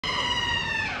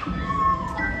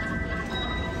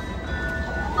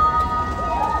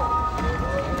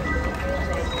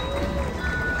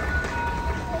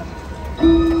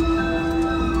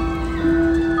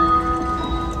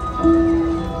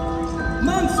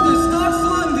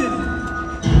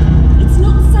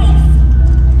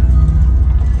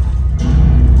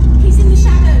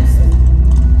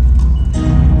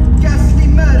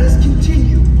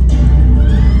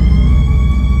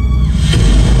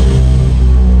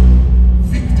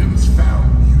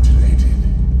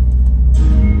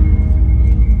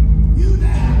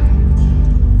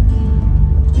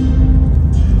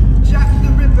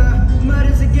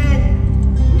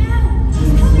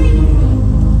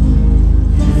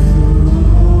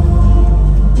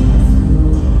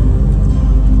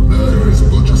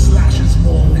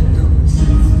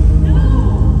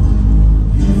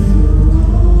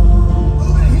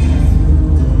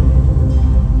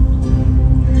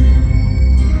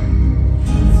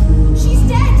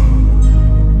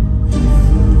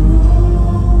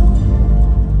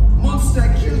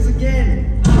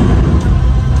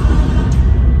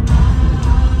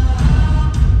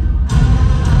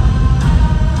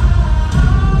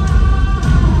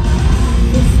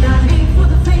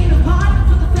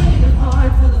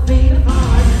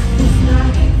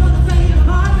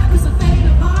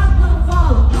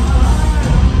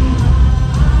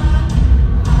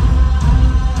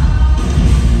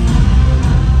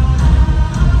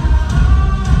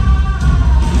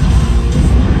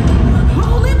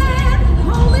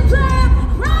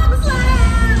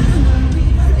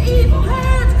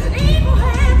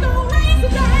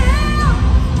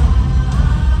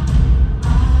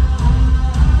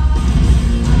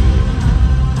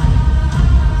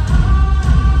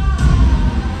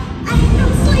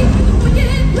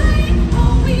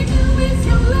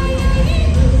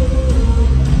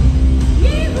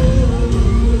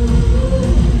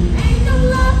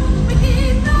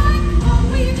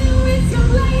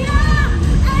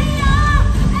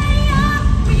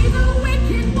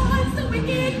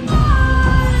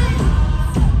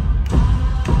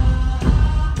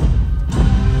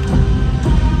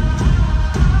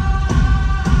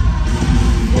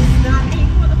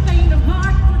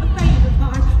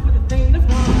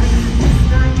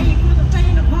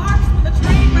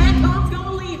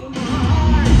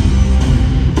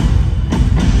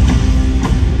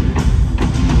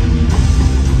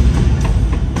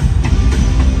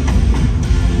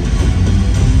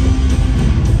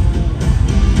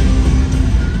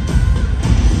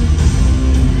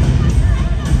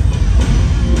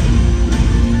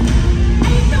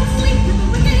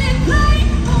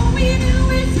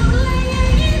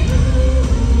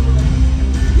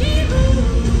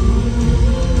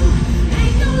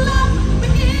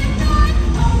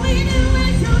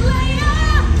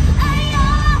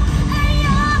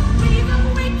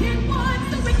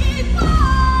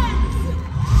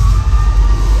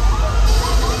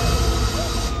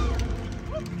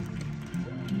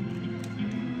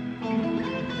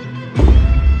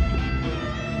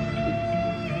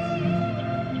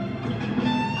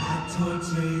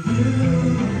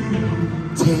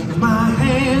Take my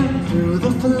hand through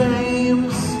the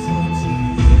flames.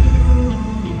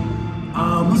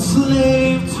 I'm a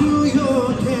slave to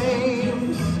your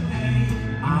games.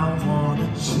 I wanna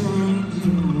chain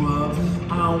you up,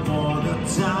 I wanna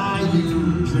tie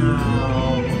you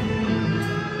down.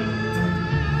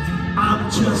 I'm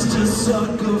just a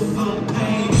sucker for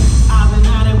pain. I've been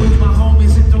at it with my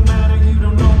homies, it don't matter, you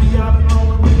don't know me. I've been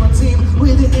rolling with my team,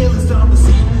 we're the illest on the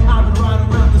scene. I've been riding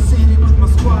around the city with my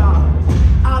squad.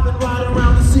 I've been riding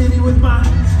around the city with my...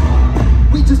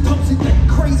 We just posted getting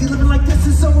crazy, living like this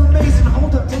is so amazing.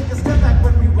 Hold up, take a step back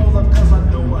when we roll up, cause I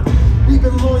know what. We've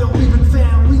been loyal, we've been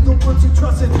fam, we the ones you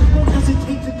trusted. Won't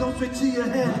hesitate to go straight to your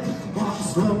head. Walk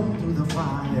slow through the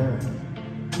fire,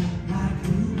 like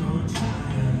you on fire.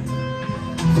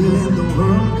 Feeling the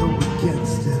world go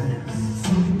against us.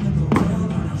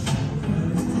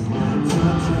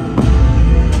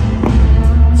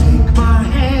 Take my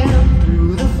hand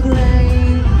through the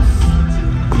flames.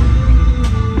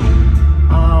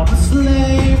 I'm a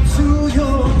slave to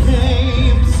your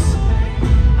games.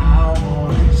 I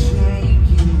wanna chain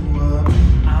you up,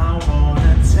 I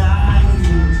wanna tie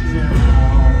you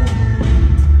down.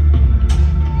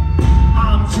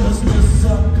 I'm just a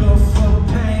sucker for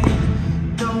pain.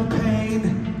 No pain,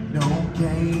 no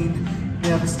gain.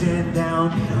 Never stand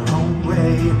down in our own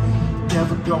way.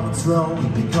 Never going slow, we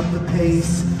pick up the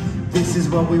pace. This is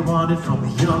what we wanted from a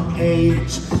young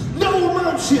age. No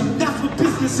emotion, that's what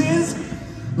business is.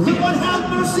 Lord have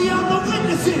mercy on the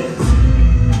witnesses.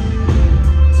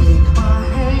 Take my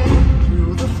hand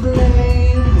through the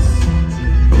flames.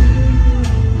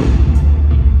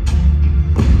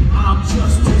 I'm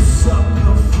just a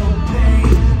sucker for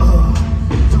pain.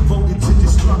 Devoted to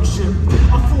destruction.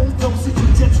 A full dosage of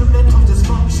detrimental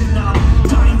dysfunction. I'm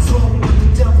dying slow with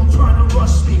the devil trying to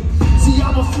rush me. See,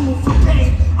 I'm a fool for pain.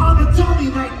 I'm a dummy,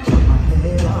 might cut my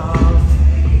head off.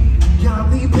 Got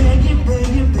me begging,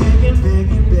 begging, begging,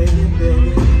 begging, begging,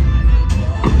 begging.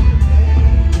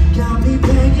 Got me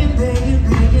begging, begging,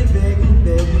 begging, begging,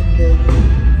 begging, begging.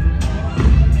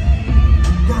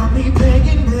 Got me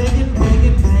begging, begging,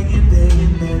 begging, begging,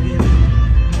 begging, begging.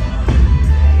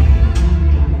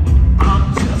 I'm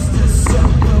just a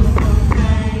sucker for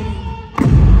pain.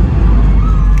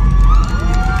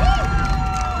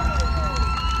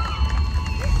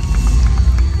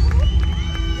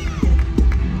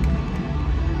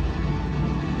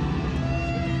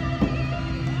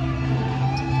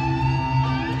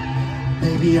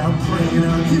 Maybe I'm praying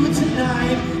on you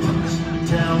tonight. Punch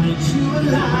down at you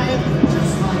alive.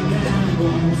 Just like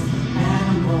animals,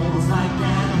 animals, like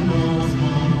animals.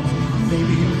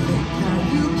 Maybe you think that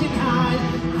you can hide.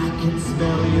 I can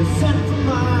smell your scent for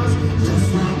miles. Just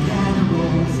like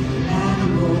animals,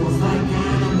 animals, like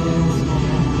animals.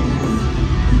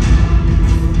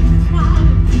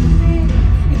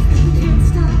 Can't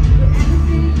stop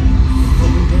anything.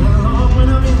 Get along when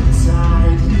I'm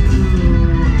inside you.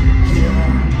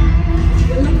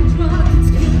 You're like a drug, it's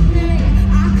killing me.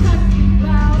 I cut you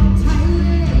out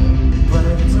tightly. But I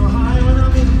get so high when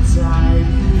I'm inside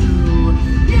you.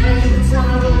 Yeah, it's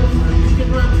not over, you can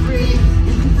run free.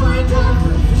 You can find out the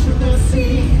fish in the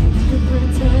sea. You can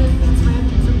pretend it's meant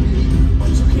to be.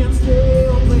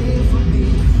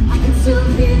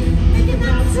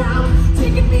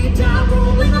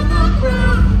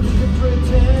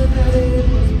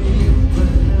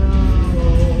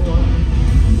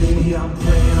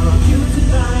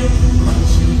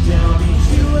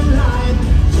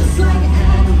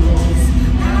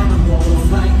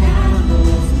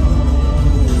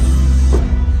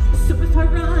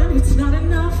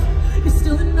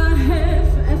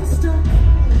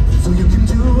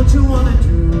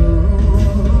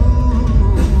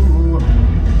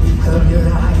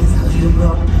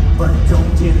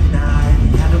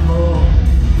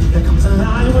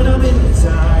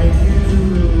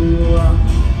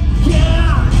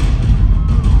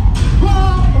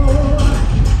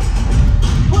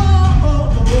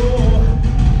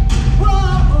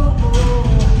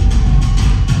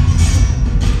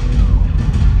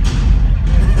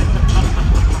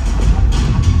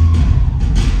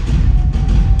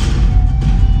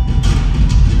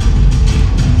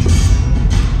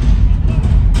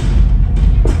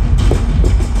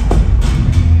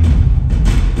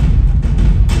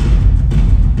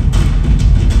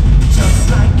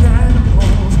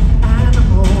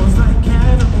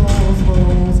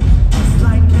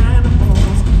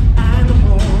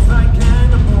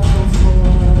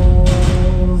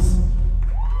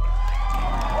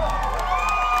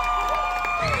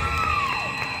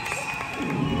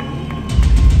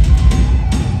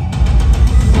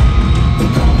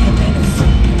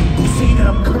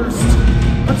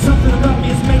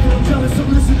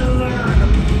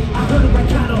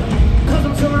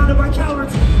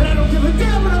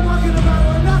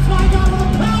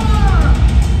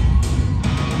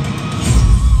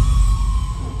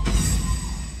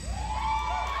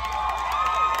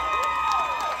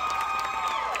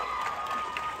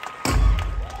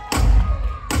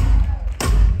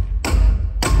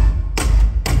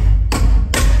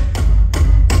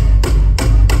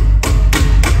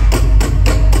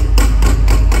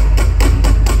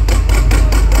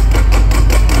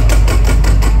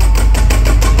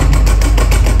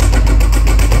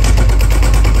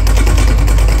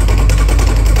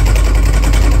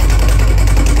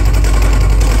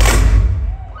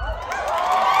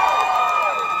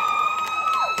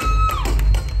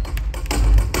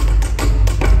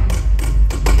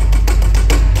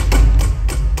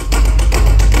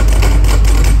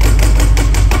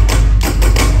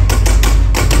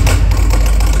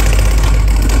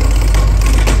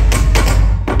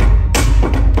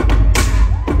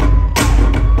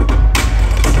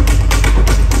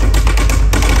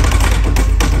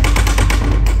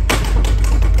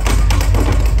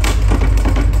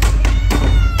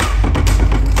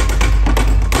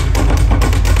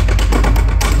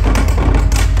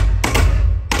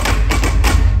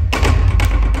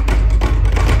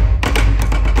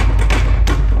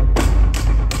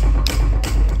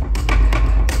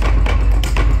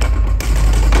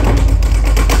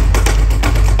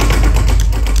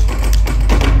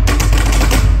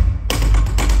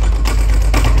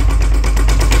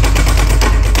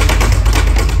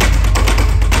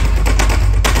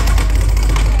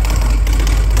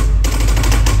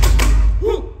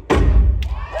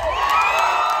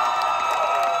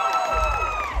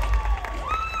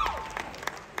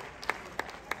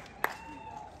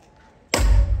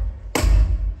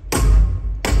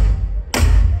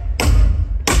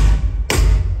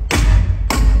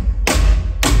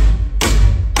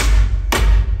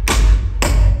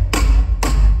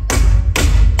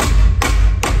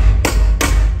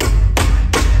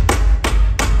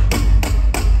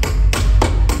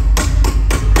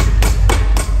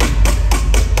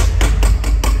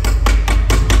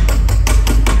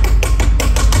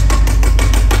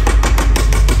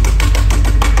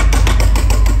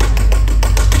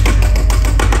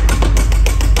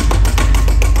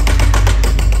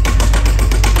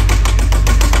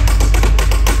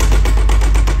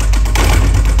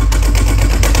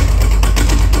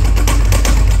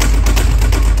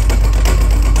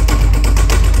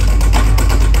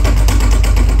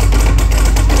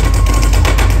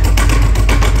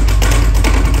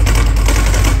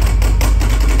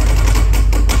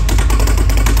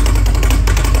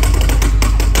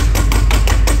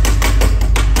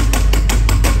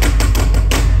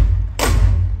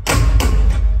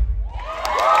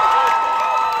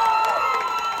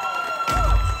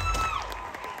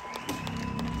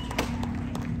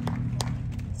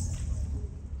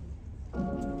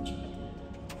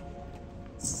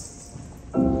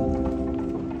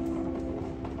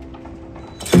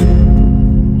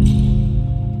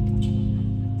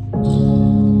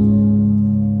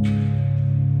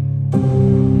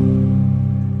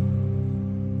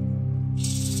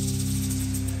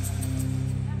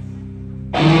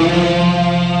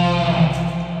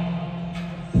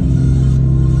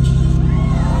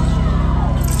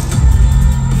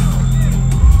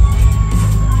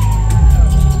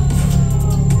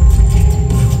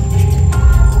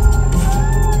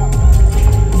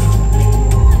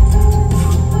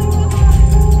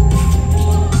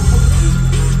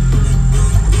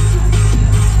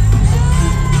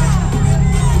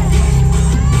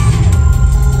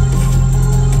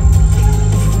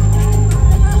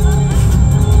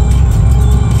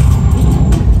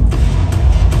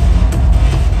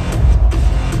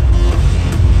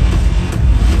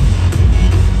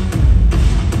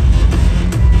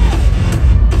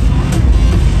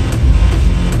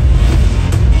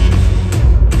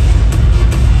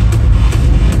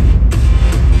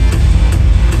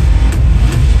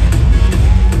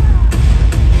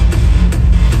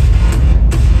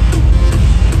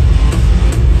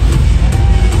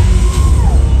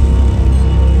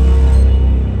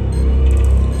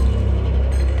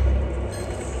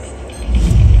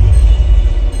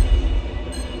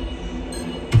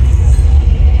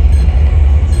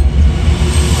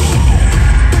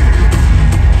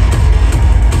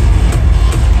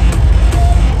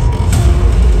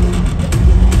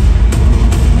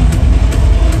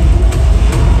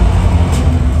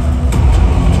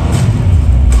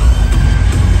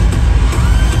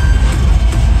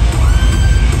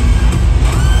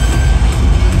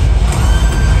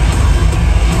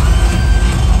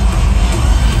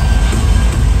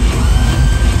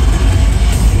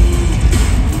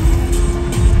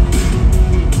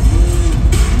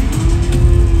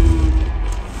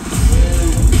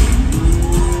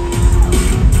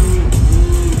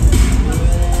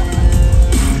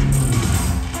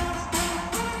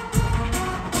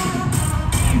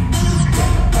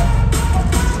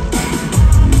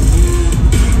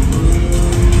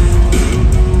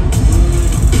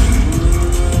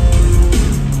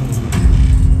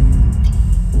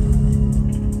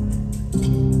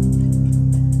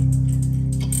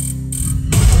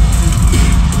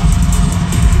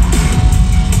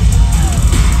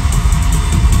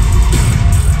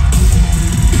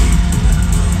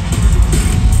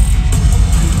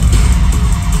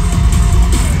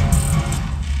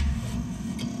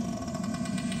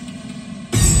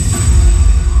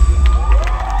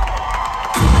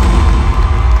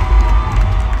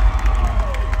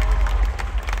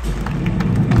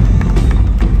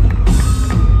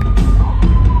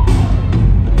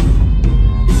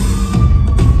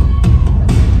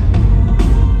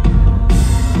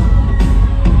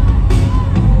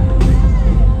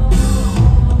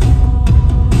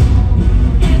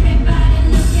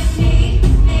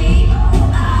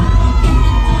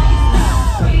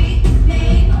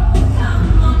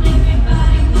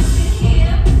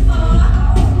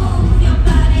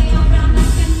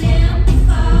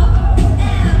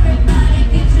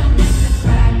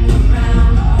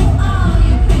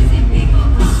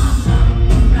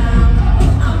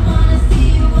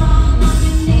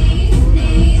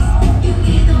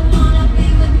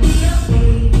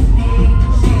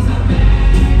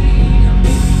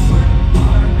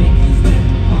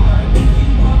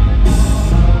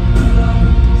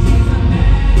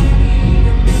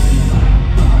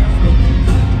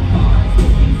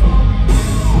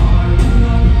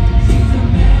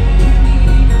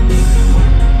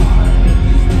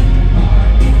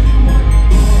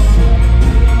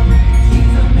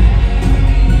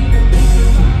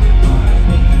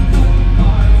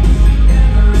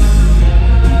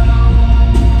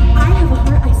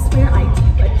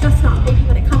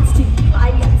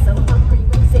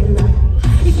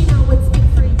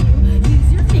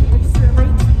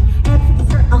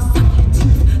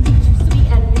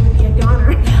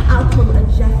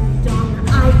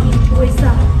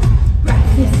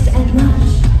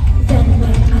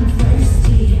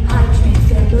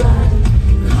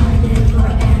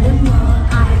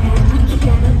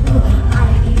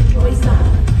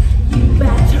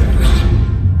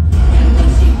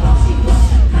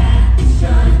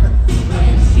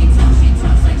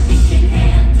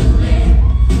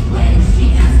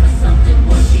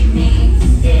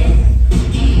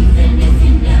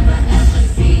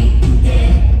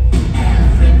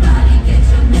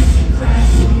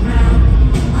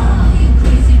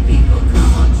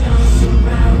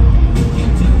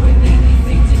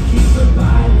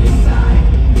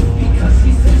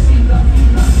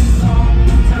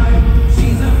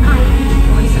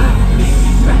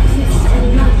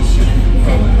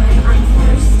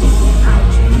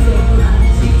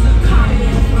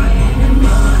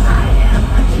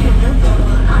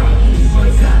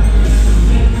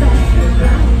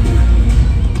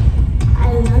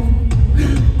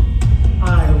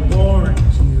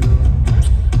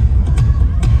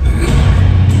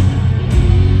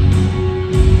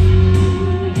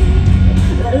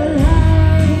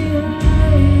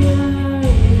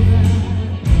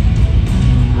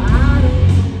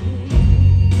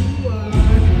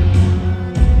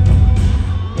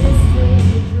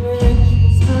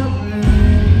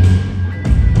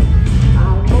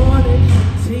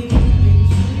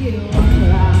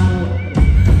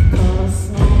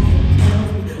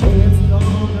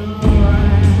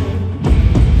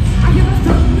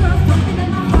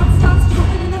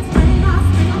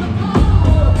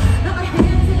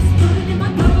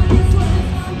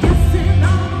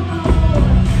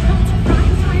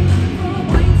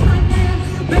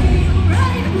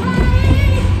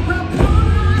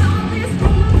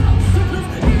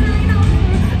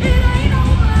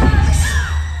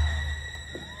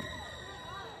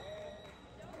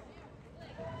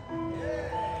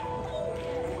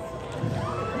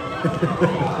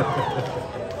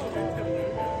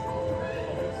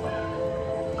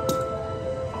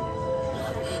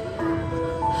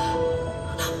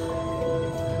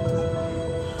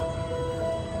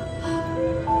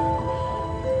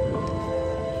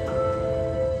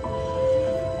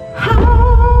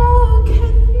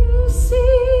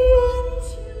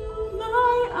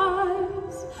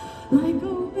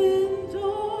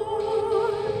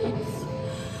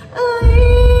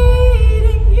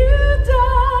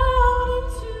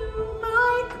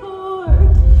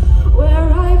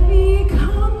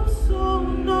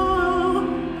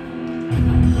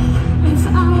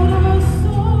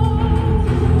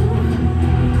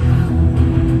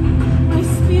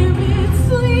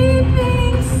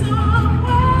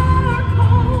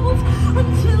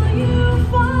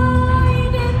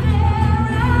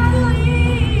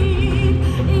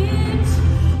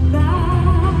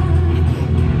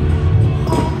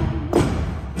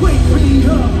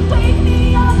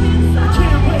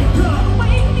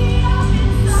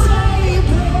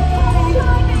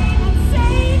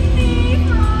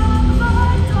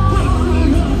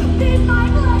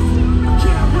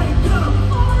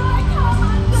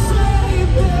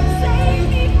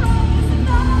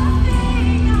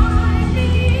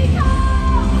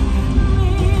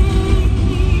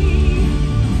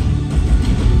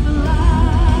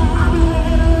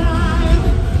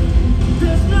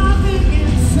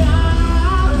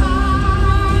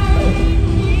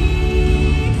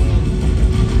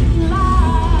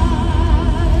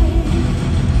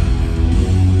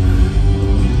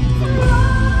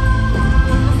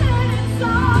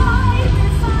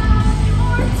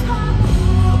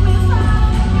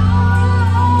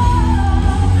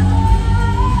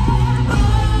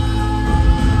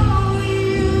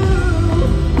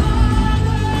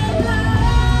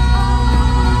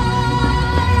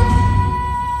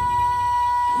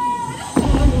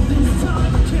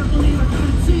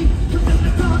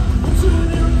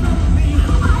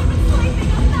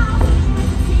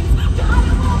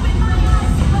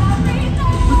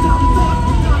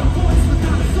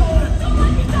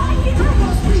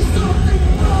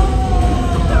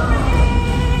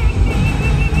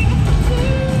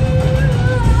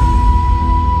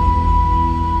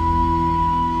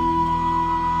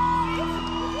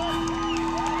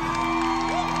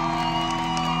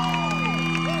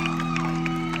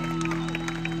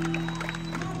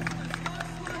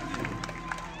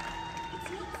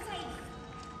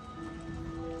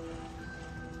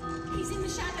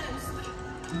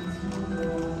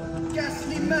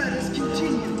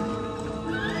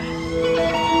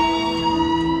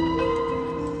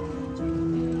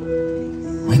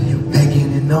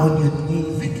 On your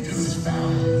knees,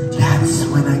 that's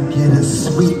when I get a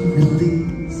sweet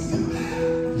release.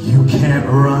 You can't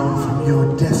run from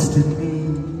your destiny.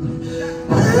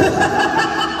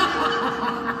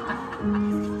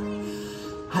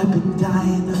 I've been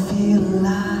dying to feel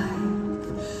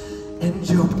alive, and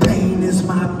your pain is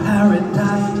my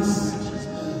paradise.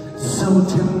 So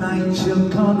tonight you're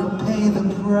gonna pay the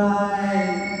price.